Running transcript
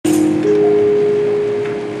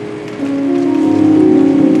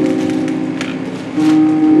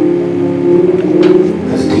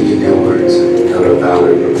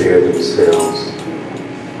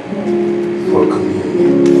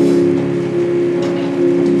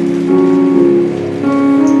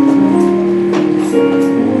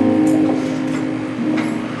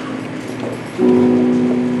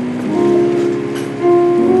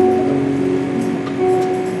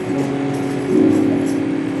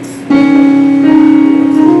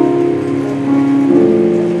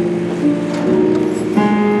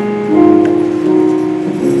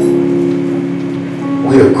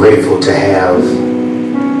grateful to have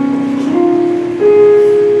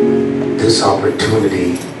this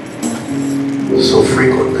opportunity so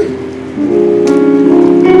frequently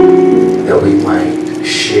that we might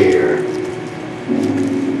share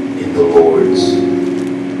in the Lord's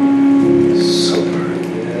Supper.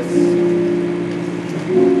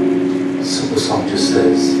 Simple song just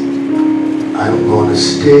says, I'm gonna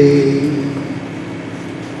stay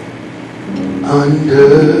under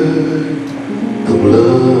the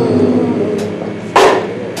blood.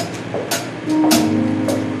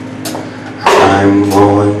 I'm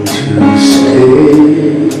going to stay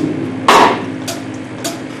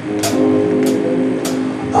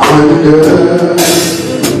under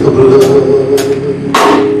the blood.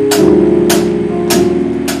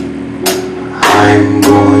 I'm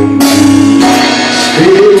going to stay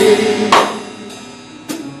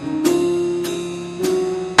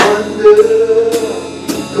under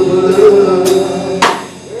the blood.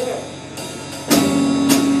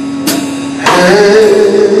 And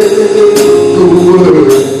the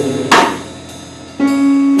word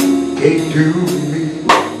can't do me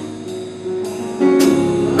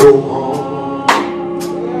no harm.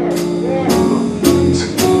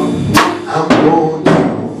 I'm going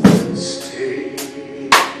to stay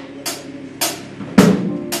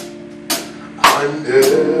under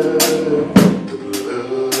the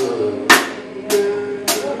blood.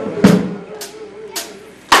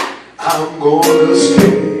 I'm gonna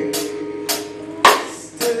stay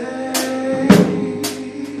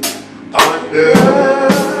under.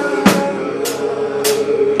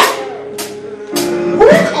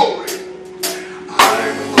 We're going.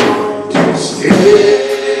 I'm going to stay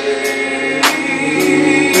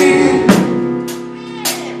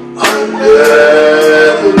under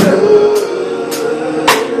the blood.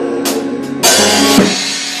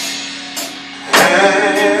 And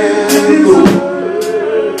the word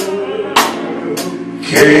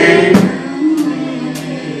came.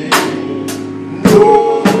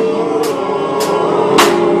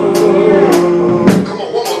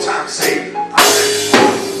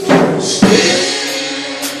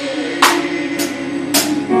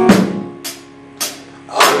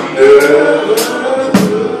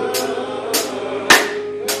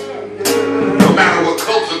 No matter what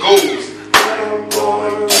culture goes, I'm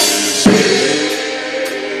going to stay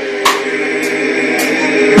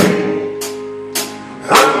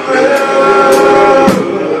under.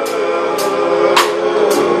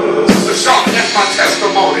 Sister Shaw, that's my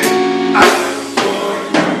testimony. I'm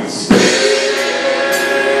going to stay.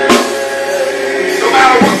 No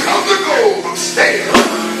matter what culture goes, I'm staying.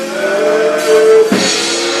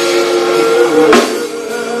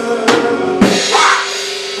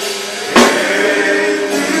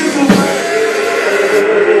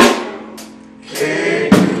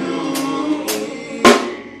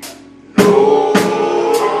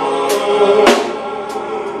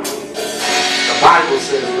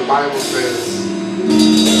 The Bible says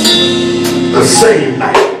the same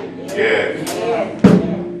night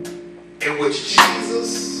in which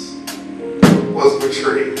Jesus was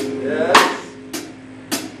betrayed.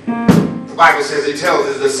 The Bible says he tells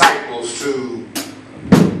his disciples to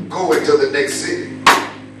go into the next city.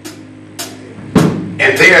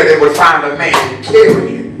 And there they would find a man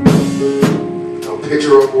carrying a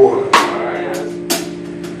pitcher of water.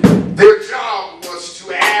 Their job was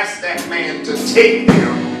to ask that man to take them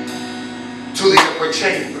to the upper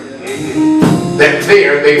chamber, that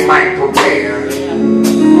there they might prepare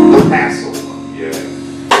the Passover.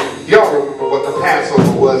 Y'all remember what the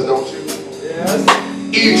Passover was, don't you?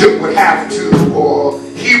 Egypt would have to, or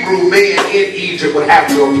Hebrew men in Egypt would have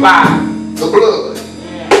to apply the blood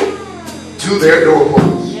to their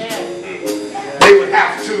doorposts. They would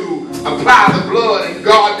have to apply the blood, and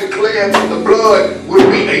God declared that the blood would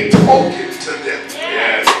be a token to them.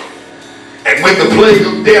 And when the plague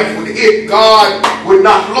of death would hit, God would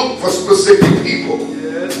not look for specific people,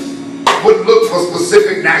 wouldn't look for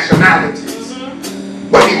specific nationalities,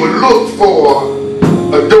 but he would look for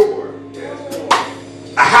a door,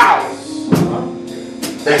 a house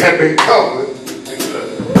that had been covered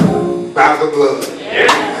by the blood.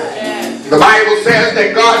 The Bible says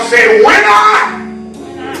that God said, when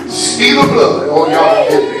I see the blood, oh y'all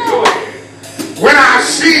hit me, when I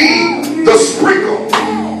see the sprinkle,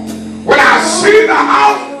 when I see the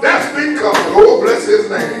house that's been covered, oh bless his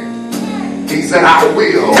name, he said, I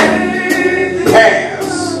will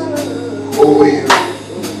pass over you.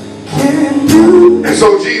 And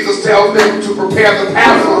so Jesus tells them to prepare the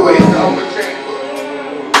Passover in the upper chamber.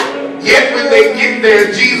 Yet when they get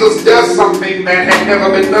there, Jesus does something that had never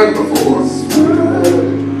been done before.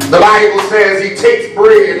 The Bible says he takes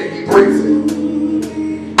bread and he breaks it.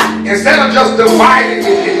 instead of just dividing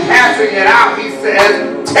it and passing it out, he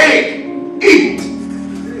says, take, eat.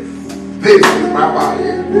 This is my body.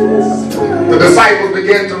 The disciples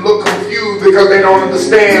began to look confused because they don't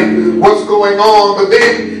understand what's going on. But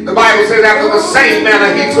then the Bible says after the same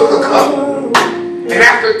manner he took a cup. And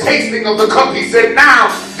after tasting of the cup, he said, now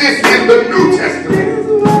this is the New Testament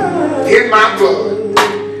in my blood.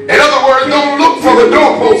 In other words, don't look for the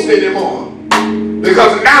doorpost anymore.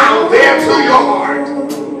 Because now there to your heart,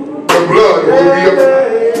 the blood will be applied.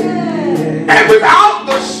 And without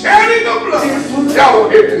the shedding of blood, y'all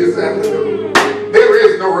don't hear me this afternoon, there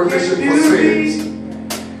is no remission for sins.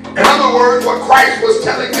 In other words, what Christ was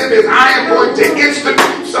telling them is, I am going to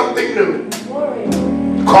institute something new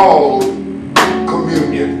called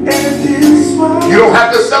communion. You don't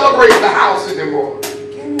have to celebrate the house anymore,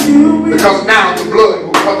 because now the blood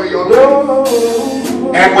will cover your life.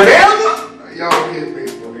 And whenever, y'all hear me,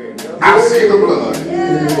 I see the blood.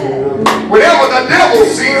 Whenever the devil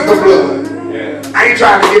sees the blood, I ain't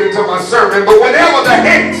trying to get into my sermon, but whenever the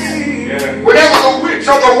hex, whenever the witch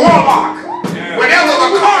or the warlock, whenever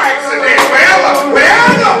the car accident, whenever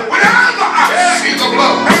I see the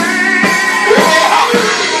blood.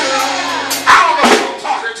 I don't know who I'm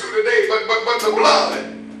talking to today, but the blood.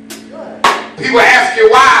 People ask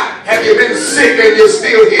you, why have you been sick and you're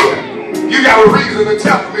still here? You got a reason to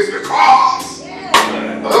tell them. It's because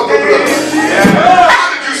of the blood.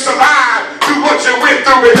 How did you survive through what you went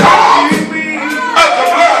through? Because of the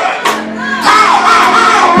blood. How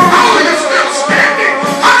are you still standing?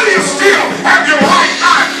 How do you still have your right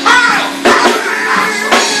mind?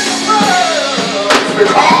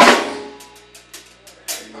 Because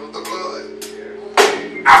of the blood.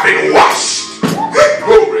 I've been washed. Good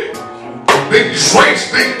glory. Been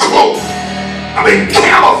drenched, been clothed. I've been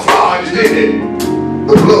camouflaged in it.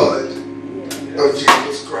 The blood of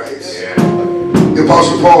Jesus Christ. The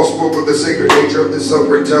Apostle Paul spoke of the sacred nature of this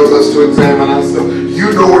supper and tells us to examine ourselves.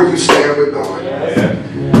 You know where you stand with God.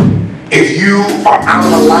 If you are out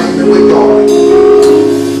of alignment with God,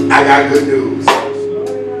 I got good news.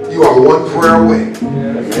 You are one prayer away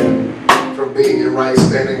from being in right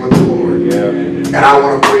standing with the Lord. And I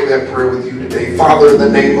want to pray that prayer with you today. Father, in the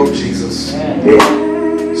name of Jesus,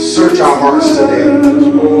 search our hearts today.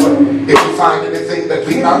 If you find anything that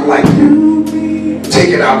be not like you, take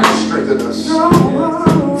it out and strengthen us.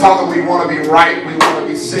 Father, we want to be right, we want to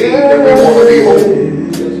be saved, and we want to be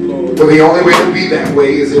whole. But the only way to be that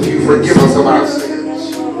way is if you forgive us of our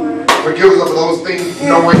sins. Forgive us of those things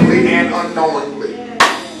knowingly and unknowingly.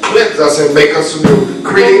 Cleanse us and make us new.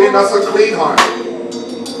 Create in us a clean heart.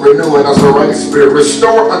 Renew in us a right spirit.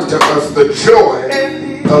 Restore unto us the joy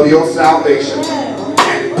of your salvation.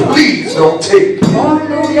 And please don't take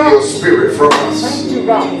your spirit from us.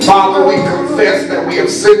 Father, we confess that we have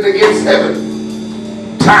sinned against heaven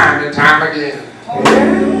time and time again.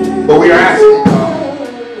 But we are asking,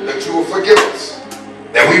 God, that you will forgive us,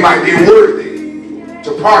 that we might be worthy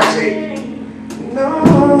to partake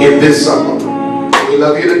in this supper. We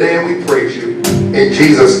love you today and we praise you. In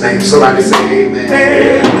Jesus' name, somebody say amen.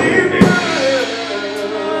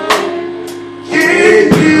 Amen.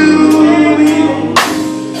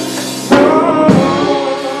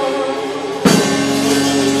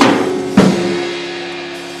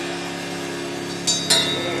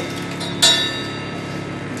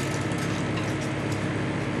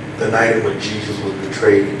 The night when Jesus was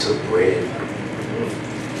betrayed, he took bread.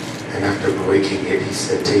 And after breaking it, he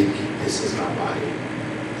said, take, eat, this is my body.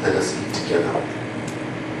 Let us eat together.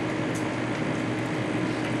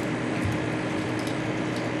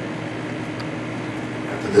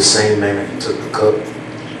 After the same manner, he took the cup.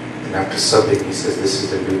 And after supping, he says, this is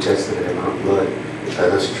the New Testament in my blood.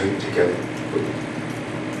 Let us drink together.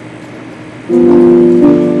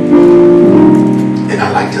 And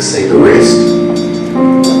I like to say the rest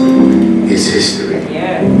is history.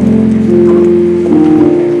 Yeah.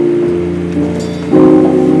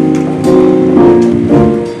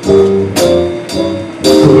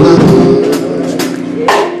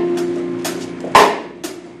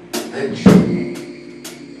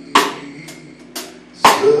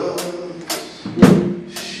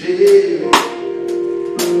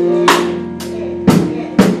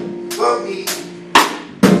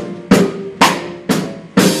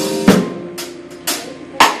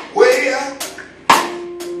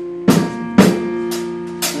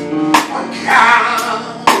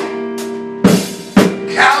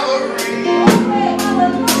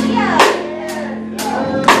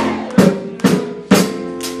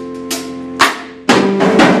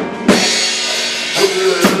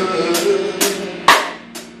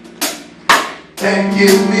 And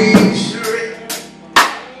give me strength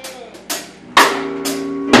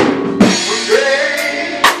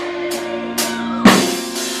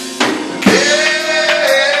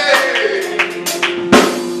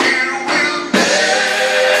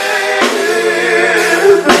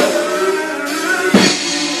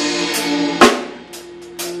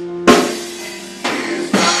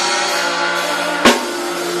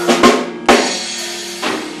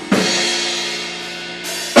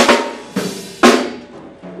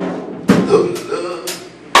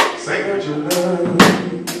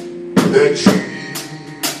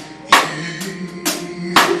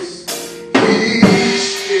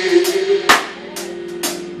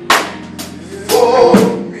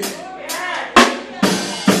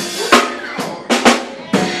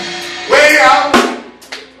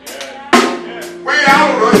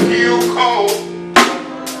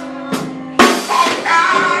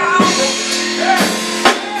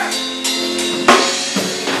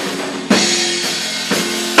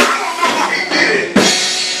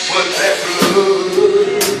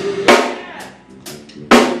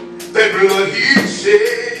But he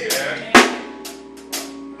said,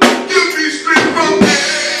 give me strength from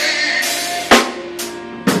day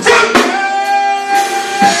to day.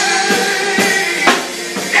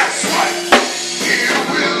 Guess what? He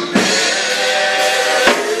will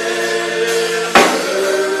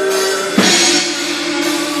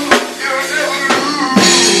you'll never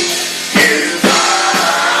lose his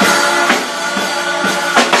eye.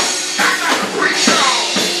 I got to preach y'all,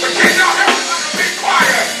 but can y'all help me like a big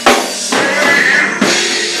choir?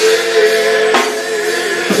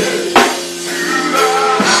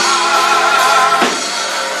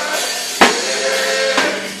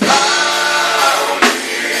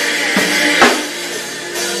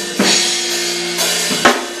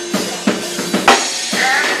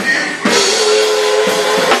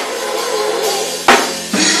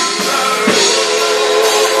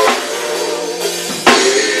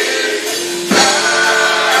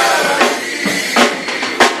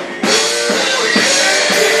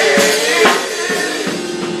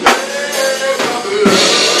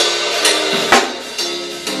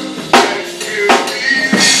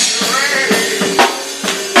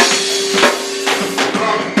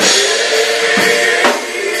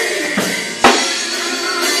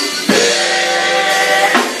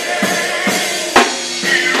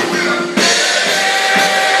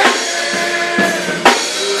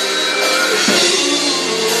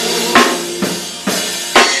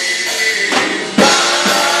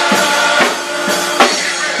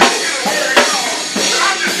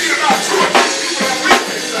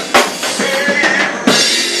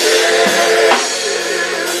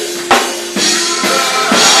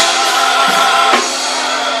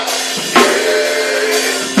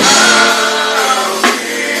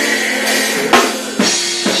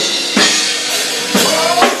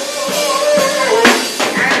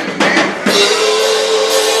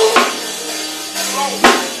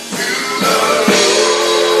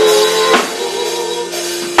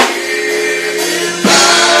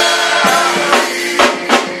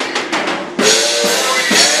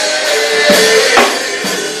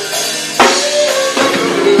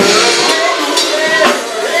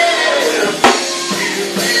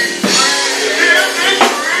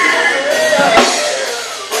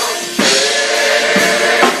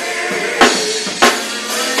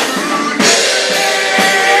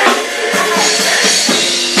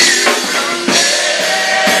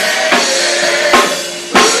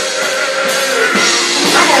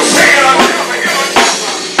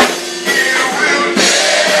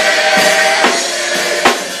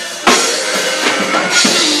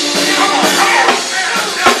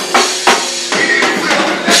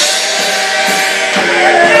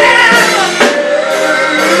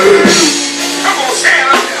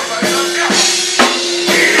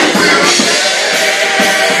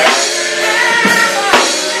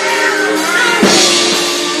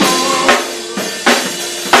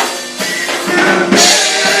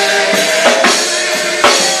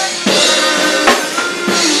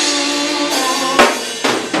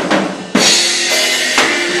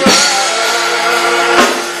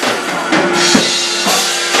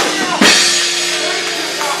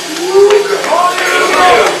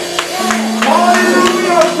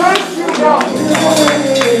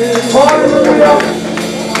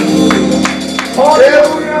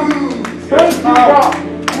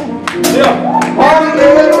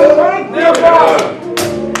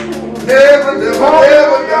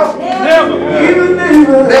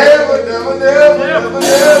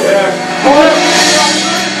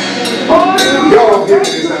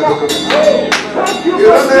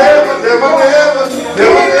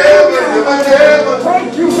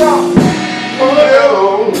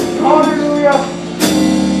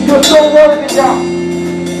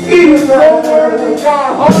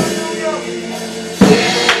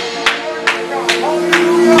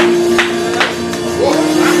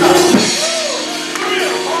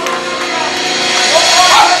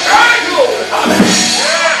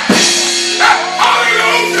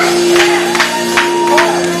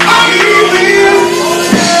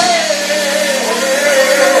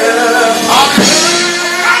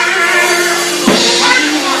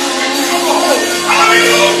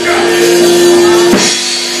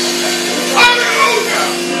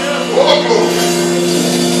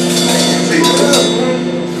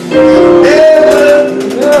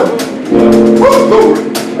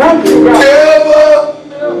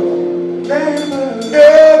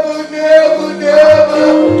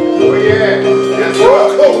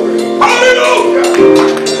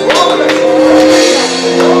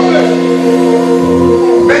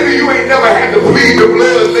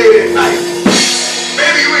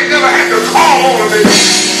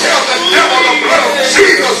 Tell the devil the blood of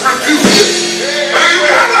Jesus rebukes you.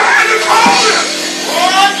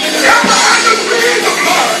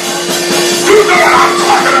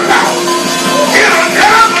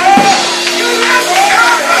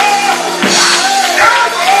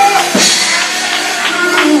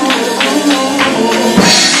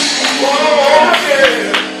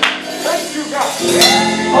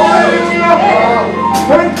 Hallelujah.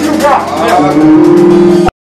 Thank you, God.